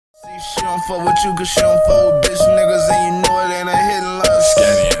She don't fuck with you cause she don't fuck with bitch niggas, and you know it ain't a hidden love.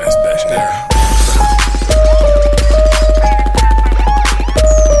 Scanny and his best there.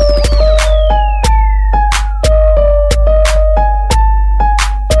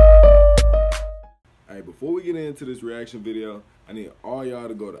 Alright, before we get into this reaction video, I need all y'all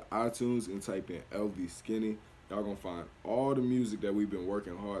to go to iTunes and type in LV Skinny. Y'all gonna find all the music that we've been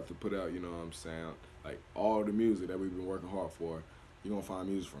working hard to put out, you know what I'm saying? Like all the music that we've been working hard for. You're gonna find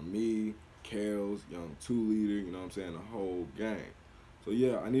music from me, Kales, Young 2 Leader, you know what I'm saying, the whole gang. So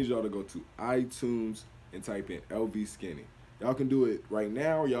yeah, I need y'all to go to iTunes and type in LV Skinny. Y'all can do it right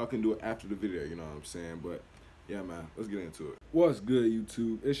now or y'all can do it after the video, you know what I'm saying? But yeah, man, let's get into it. What's good,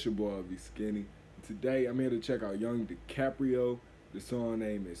 YouTube? It's your boy LV Skinny. Today I'm here to check out Young DiCaprio. The song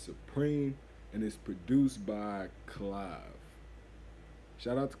name is Supreme and it's produced by Clive.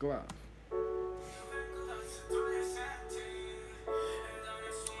 Shout out to Clive.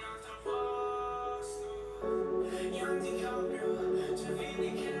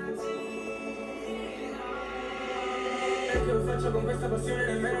 Che lo faccio con questa passione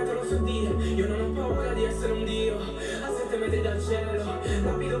nemmeno te lo so dire. Io non ho paura di essere un dio a 7 metri dal cielo.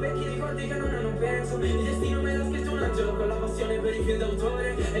 Rapido vecchi ricordi che non hanno penso. Il destino me l'ha scritto un angelo con la passione per i film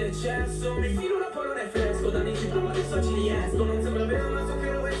d'autore e l'eccesso. Mi filo una polvere fresco, da anni ci provo adesso ci riesco. Non sembra vero ma so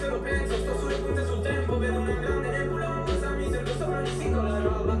che lo è se lo penso. Sto sulle punte sul tempo, vedo una grande nebulosa. Mi sento sopra ogni singola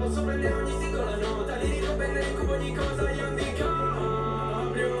roba, posso prendere ogni singola nota. Lirico prendere in cubo ogni cosa, Young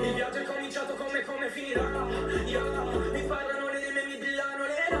DiCaprio. Il viaggio è cominciato come finirà. Mi parlano le rime, mi brillano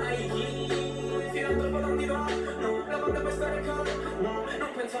le Nike. Fino a dopo non mi va, no, la banda per stare calmo.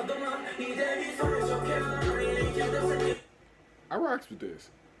 Non penso a domani, devi fare ciò che ami. Chiedo se mi... I rocks with this.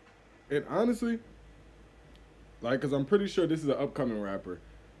 And honestly, like, cause I'm pretty sure this is an upcoming rapper.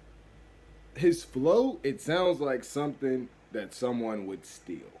 His flow, it sounds like something that someone would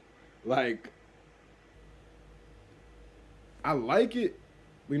steal. Like, I like it.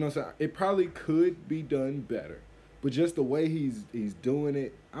 You know what I'm saying? It probably could be done better. But just the way he's doing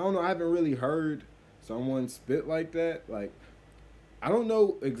it, I don't know, I haven't really heard someone spit like that. Like, I don't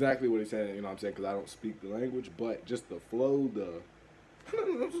know exactly what he's saying, you know what I'm saying, because I don't speak the language, but just the flow,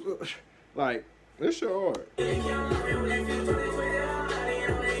 like, this shit hard.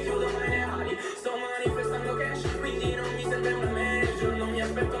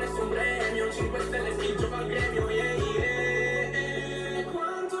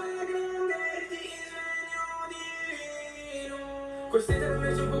 Queste te lo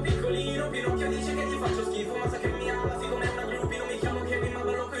vedo un po' piccolino. Pinocchio dice che gli faccio schifo, ma sa che mi ama, siccome è una gruppi. Non mi chiamo Kevin, ma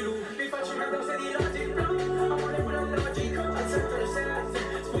ballo coi lupi. Vi faccio una dose di logic, amore pure logico. Al centro del senso,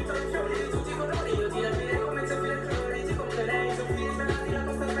 spuntano i fiori di tutti i colori. Io ti rapirei come se file colori. Ti comprerei, sono fili smerati, la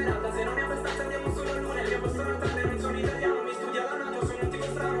costa smerata. Se non ne ho abbastanza andiamo sulla luna. Il mio posto natale, non sono italiano. Mi studia la nato, sono un tipo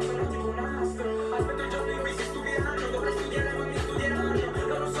strano, sono tipo un astro. Aspetto il giorno in cui si studieranno. Dovrei studiare, ma mi studieranno.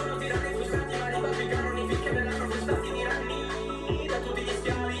 Loro sono tiranni frustrati, ma ribatti i canoni finché verranno frustrati i tiranni.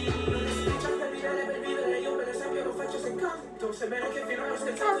 Sebbene che finora ho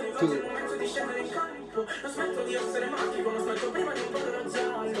scherzato, mi faccio il momento di scendere in campo. Non smetto di essere magico, non smetto prima di un po' dello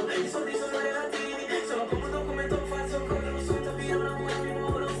giallo. I soldi sono relativi, sono come un documento falso. Corrono sul tapiro, non vuoi più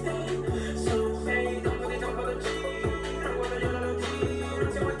nuovo lo stay. Solo sei, da un po' di tempo da giro. Guarda io la routine,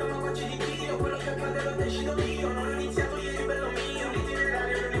 non siamo il tamagotchi di Dio. Quello che accade lo decido io. Non ho iniziato ieri, bello mio.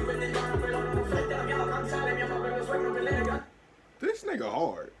 L'itinerario non dipende in vano, quello non offende la mia vacanza. Le mie amore per lo swag, per le regate. This nigga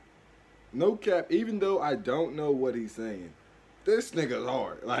hard. No cap, even though I don't know what he's saying. This nigga's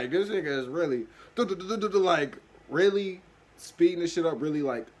hard. Like, this nigga is really, like, really speeding this shit up, really,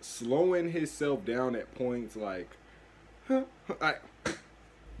 like, slowing himself down at points, like,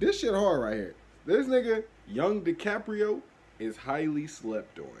 this shit hard right here. This nigga, Young DiCaprio, is highly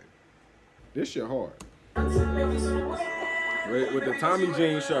slept on. This shit hard. With the Tommy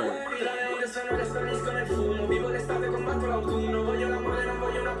Jean shirt.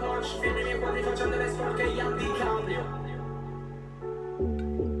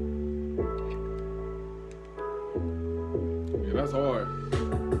 Yeah, that's hard.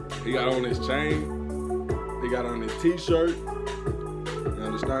 He got on his chain. He got on his t-shirt. You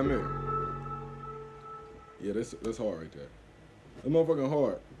understand me? Yeah, that's hard right there. That motherfucking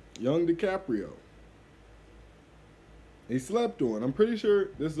hard. Young DiCaprio. He slept on. I'm pretty sure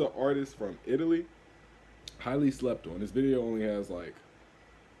this is an artist from Italy. Highly slept on. This video only has like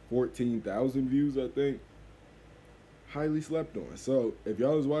 14,000 views, I think. Highly slept on. So if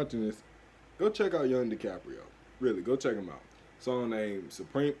y'all is watching this, go check out Young DiCaprio. Really, go check him out. Song named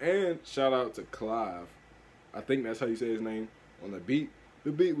Supreme. And shout out to Clive. I think that's how you say his name on the beat.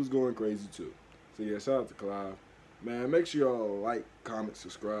 The beat was going crazy too. So yeah, shout out to Clive. Man, make sure y'all like, comment,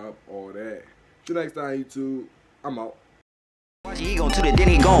 subscribe, all that. Till next time, YouTube. I'm out. He gon' toot it, then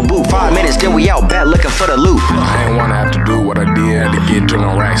he gon' boot. 5 minutes, then we out back looking for the loot. I ain't wanna have to do what I did. Had to get drunk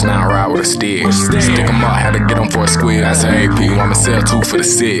on racks, now I ride with a stick. Stick 'em up, had to get 'em for a squid. I said AP, I'ma sell 2 for the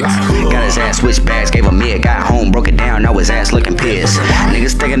 6. Got his ass switched bags, gave a mid. Got home, broke it down, now his ass looking pissed.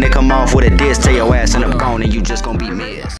 Niggas thinking they come off with a diss. Tell your ass end up gone and you just gon' be missed.